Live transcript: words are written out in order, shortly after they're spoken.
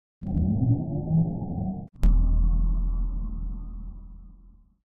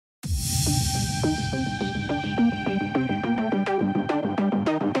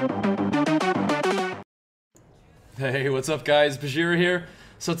Hey, what's up guys? Bajheera here.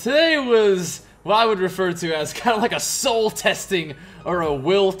 So today was what I would refer to as kind of like a soul testing or a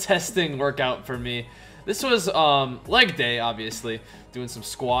will testing workout for me. This was leg day, obviously, doing some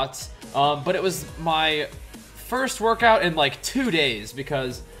squats, but it was my first workout in like 2 days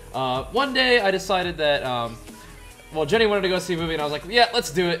because one day I decided that well, Jenny wanted to go see a movie and I was like, yeah,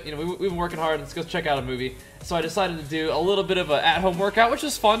 let's do it. You know, we've been working hard, let's go check out a movie. So I decided to do a little bit of an at-home workout, which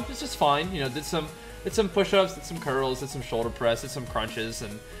was fun. It's just fine. You know, did some push-ups, did some curls, did some shoulder press, did some crunches,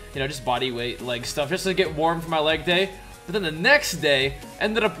 and, you know, just body weight, leg stuff, just to get warm for my leg day. But then the next day,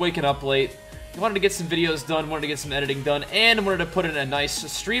 ended up waking up late. I wanted to get some videos done, wanted to get some editing done, and wanted to put in a nice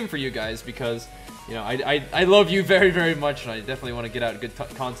stream for you guys because, you know, I love you very, very much, and I definitely want to get out good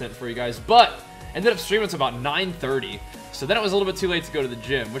content for you guys. But ended up streaming until about 9:30, so then it was a little bit too late to go to the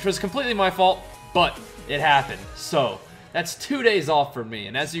gym, which was completely my fault, but it happened. So that's 2 days off for me,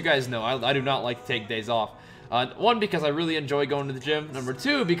 and as you guys know, I do not like to take days off. One, because I really enjoy going to the gym. Number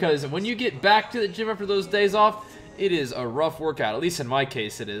two, because when you get back to the gym after those days off, it is a rough workout. At least in my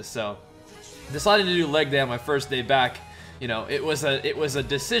case, it is. So decided to do leg day on my first day back. You know, it was a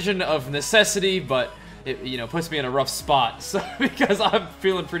decision of necessity, but it, you know, puts me in a rough spot. So because I'm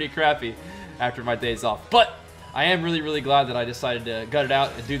feeling pretty crappy after my days off, but I am really, really glad that I decided to gut it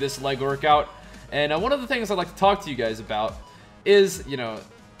out and do this leg workout. And one of the things I'd like to talk to you guys about is, you know,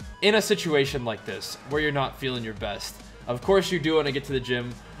 in a situation like this, where you're not feeling your best, of course you do want to get to the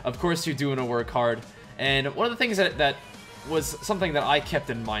gym, of course you do want to work hard, and one of the things that was something that I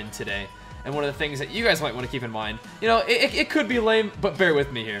kept in mind today, and one of the things that you guys might want to keep in mind, you know, it could be lame, but bear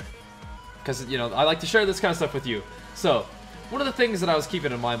with me here, because, you know, I like to share this kind of stuff with you. So, one of the things that I was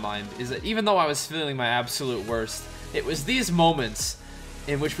keeping in my mind is that even though I was feeling my absolute worst, it was these moments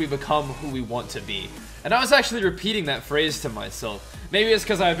in which we become who we want to be. And I was actually repeating that phrase to myself. Maybe it's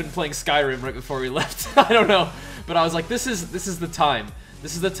because I've been playing Skyrim right before we left. I don't know. But I was like, this is the time.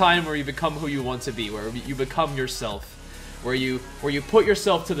 This is the time where you become who you want to be, where you become yourself, where you put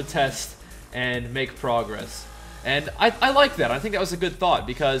yourself to the test and make progress. And I like that. I think that was a good thought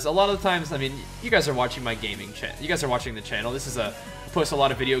because a lot of the times, I mean, you guys are watching my gaming channel. You guys are watching the channel. This is I post a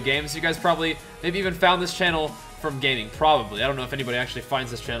lot of video games. You guys probably maybe even found this channel from gaming, probably. I don't know if anybody actually finds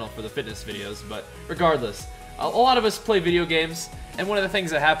this channel for the fitness videos, but regardless, a lot of us play video games, and one of the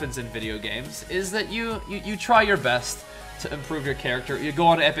things that happens in video games is that you try your best to improve your character. You go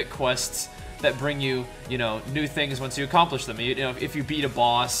on epic quests that bring you, you know, new things once you accomplish them. You know, if you beat a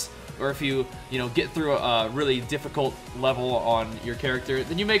boss, or if you know, get through a really difficult level on your character,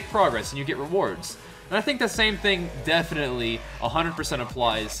 then you make progress and you get rewards. And I think the same thing definitely 100%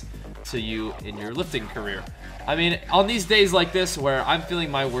 applies to you in your lifting career. I mean, on these days like this where I'm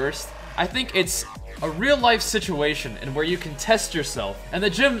feeling my worst, I think it's a real life situation and where you can test yourself. And the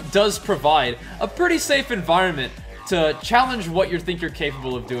gym does provide a pretty safe environment to challenge what you think you're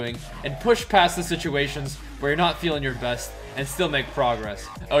capable of doing and push past the situations where you're not feeling your best and still make progress.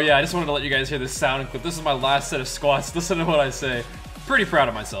 Oh yeah, I just wanted to let you guys hear this sound clip. This is my last set of squats. Listen to what I say. Pretty proud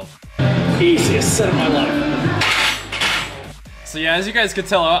of myself. Easiest set of my life. So yeah, as you guys could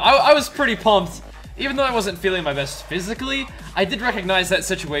tell, I was pretty pumped. Even though I wasn't feeling my best physically, I did recognize that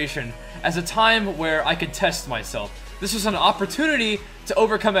situation as a time where I could test myself. This was an opportunity to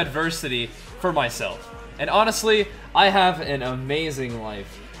overcome adversity for myself. And honestly, I have an amazing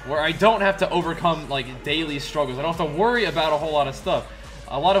life where I don't have to overcome like daily struggles. I don't have to worry about a whole lot of stuff.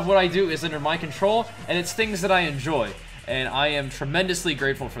 A lot of what I do is under my control, and it's things that I enjoy. And I am tremendously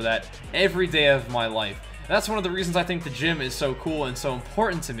grateful for that every day of my life. And that's one of the reasons I think the gym is so cool and so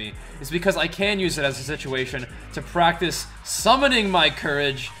important to me, is because I can use it as a situation to practice summoning my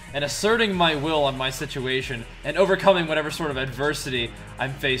courage and asserting my will on my situation and overcoming whatever sort of adversity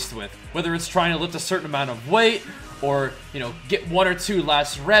I'm faced with. Whether it's trying to lift a certain amount of weight, or, you know, get 1 or 2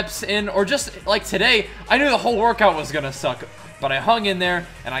 last reps in, or just like today, I knew the whole workout was gonna suck, but I hung in there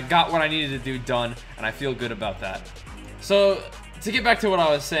and I got what I needed to do done, and I feel good about that. So, to get back to what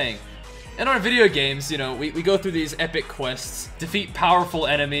I was saying, in our video games, you know, we go through these epic quests, defeat powerful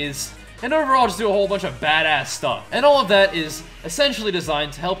enemies, and overall just do a whole bunch of badass stuff. And all of that is essentially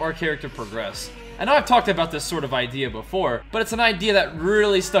designed to help our character progress. I know I've talked about this sort of idea before, but it's an idea that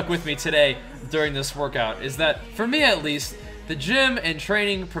really stuck with me today during this workout, is that, for me at least, the gym and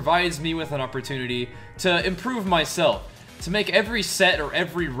training provides me with an opportunity to improve myself, to make every set or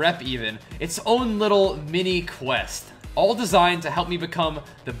every rep even its own little mini quest, all designed to help me become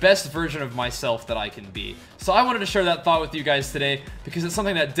the best version of myself that I can be. So I wanted to share that thought with you guys today because it's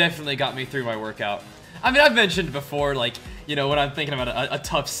something that definitely got me through my workout. I mean, I've mentioned before, like, you know, when I'm thinking about a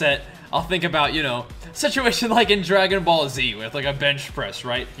tough set, I'll think about, you know, situation like in Dragon Ball Z with like a bench press,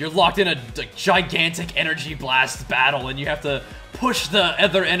 right? You're locked in a gigantic energy blast battle and you have to push the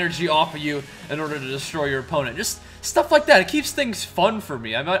other energy off of you in order to destroy your opponent. Just stuff like that. It keeps things fun for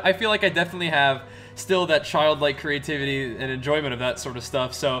me. I feel like I definitely have still that childlike creativity and enjoyment of that sort of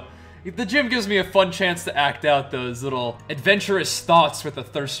stuff. So the gym gives me a fun chance to act out those little adventurous thoughts with a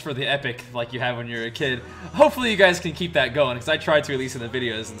thirst for the epic like you have when you're a kid. Hopefully you guys can keep that going, because I try to, at least in the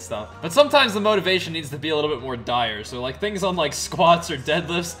videos and stuff. But sometimes the motivation needs to be a little bit more dire. So like things on like squats or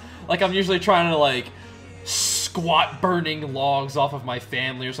deadlifts, like I'm usually trying to like squat burning logs off of my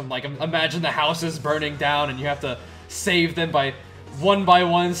family or something. Like imagine the house is burning down and you have to save them by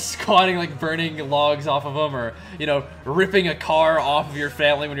one squatting, like burning logs off of them, or, you know, ripping a car off of your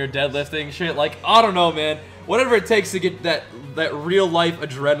family when you're deadlifting shit. Like, I don't know, man. Whatever it takes to get that real life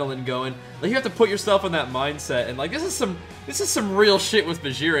adrenaline going. Like, you have to put yourself in that mindset, and like this is some real shit with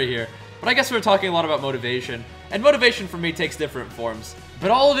Bajheera here. But I guess we're talking a lot about motivation, and motivation for me takes different forms.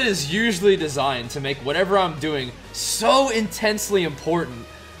 But all of it is usually designed to make whatever I'm doing so intensely important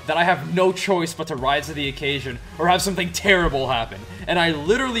that I have no choice but to rise to the occasion or have something terrible happen. And I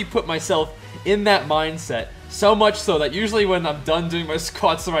literally put myself in that mindset, so much so that usually when I'm done doing my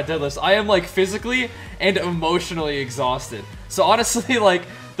squats or my deadlifts, I am like physically and emotionally exhausted. So honestly, like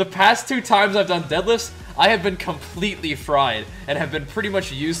the past 2 times I've done deadlifts, I have been completely fried and have been pretty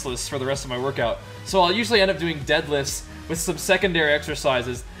much useless for the rest of my workout. So I'll usually end up doing deadlifts with some secondary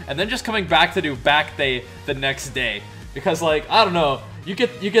exercises and then just coming back to do back day the next day. Because like, I don't know, you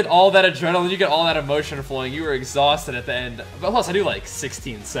get all that adrenaline, you get all that emotion flowing, you were exhausted at the end. But plus I do like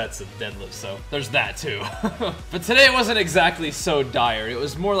 16 sets of deadlifts, so there's that too. But today it wasn't exactly so dire. It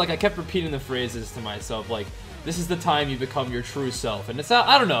was more like I kept repeating the phrases to myself, like, this is the time you become your true self. And it's,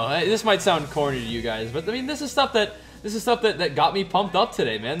 I don't know, this might sound corny to you guys, but I mean, this is stuff that got me pumped up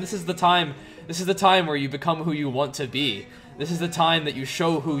today, man. This is the time where you become who you want to be. This is the time that you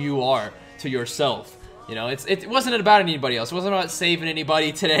show who you are to yourself. You know, it wasn't about anybody else. It wasn't about saving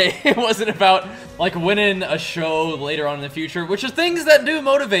anybody today. It wasn't about, like, winning a show later on in the future, which are things that do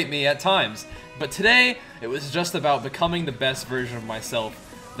motivate me at times. But today, it was just about becoming the best version of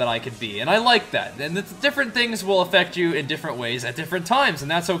myself that I could be. And I like that. And the different things will affect you in different ways at different times, and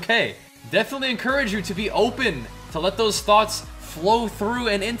that's okay. Definitely encourage you to be open, to let those thoughts flow through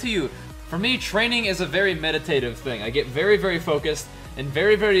and into you. For me, training is a very meditative thing. I get very, very focused and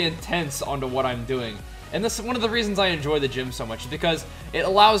very, very intense onto what I'm doing. And this is one of the reasons I enjoy the gym so much, because it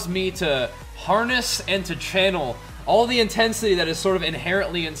allows me to harness and to channel all the intensity that is sort of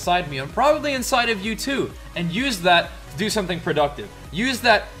inherently inside me, and probably inside of you too, and use that to do something productive. Use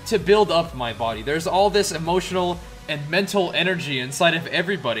that to build up my body. There's all this emotional and mental energy inside of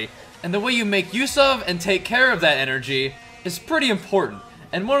everybody, and the way you make use of and take care of that energy is pretty important.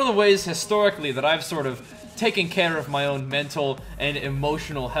 And one of the ways historically that I've sort of taken care of my own mental and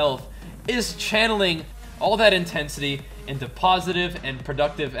emotional health is channeling all that intensity into positive and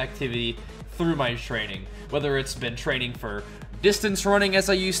productive activity through my training. Whether it's been training for distance running as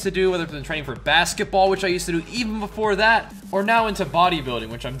I used to do, whether it's been training for basketball, which I used to do even before that, or now into bodybuilding,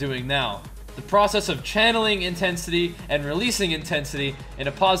 which I'm doing now. The process of channeling intensity and releasing intensity in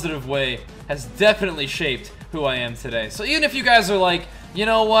a positive way has definitely shaped who I am today. So even if you guys are like, you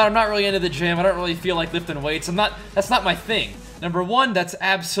know what, I'm not really into the gym, I don't really feel like lifting weights, that's not my thing. Number one, that's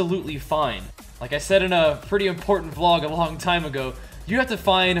absolutely fine. Like I said in a pretty important vlog a long time ago, you have to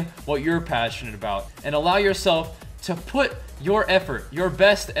find what you're passionate about and allow yourself to put your effort, your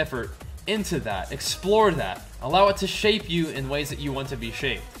best effort, into that. Explore that. Allow it to shape you in ways that you want to be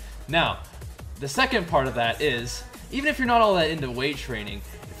shaped. Now, the second part of that is, even if you're not all that into weight training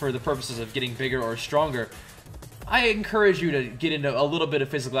for the purposes of getting bigger or stronger, I encourage you to get into a little bit of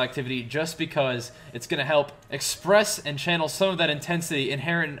physical activity just because it's going to help express and channel some of that intensity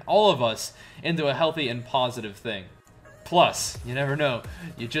inherent in all of us into a healthy and positive thing. Plus, you never know,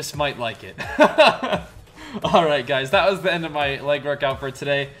 you just might like it. Alright guys, that was the end of my leg workout for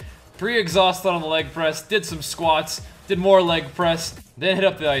today. Pretty exhausted on the leg press, did some squats, did more leg press, then hit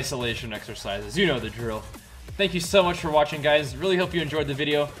up the isolation exercises. You know the drill. Thank you so much for watching, guys. Really hope you enjoyed the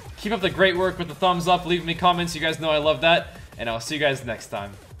video. Keep up the great work with the thumbs up. Leave me comments. You guys know I love that. And I'll see you guys next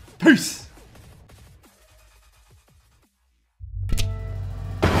time. Peace!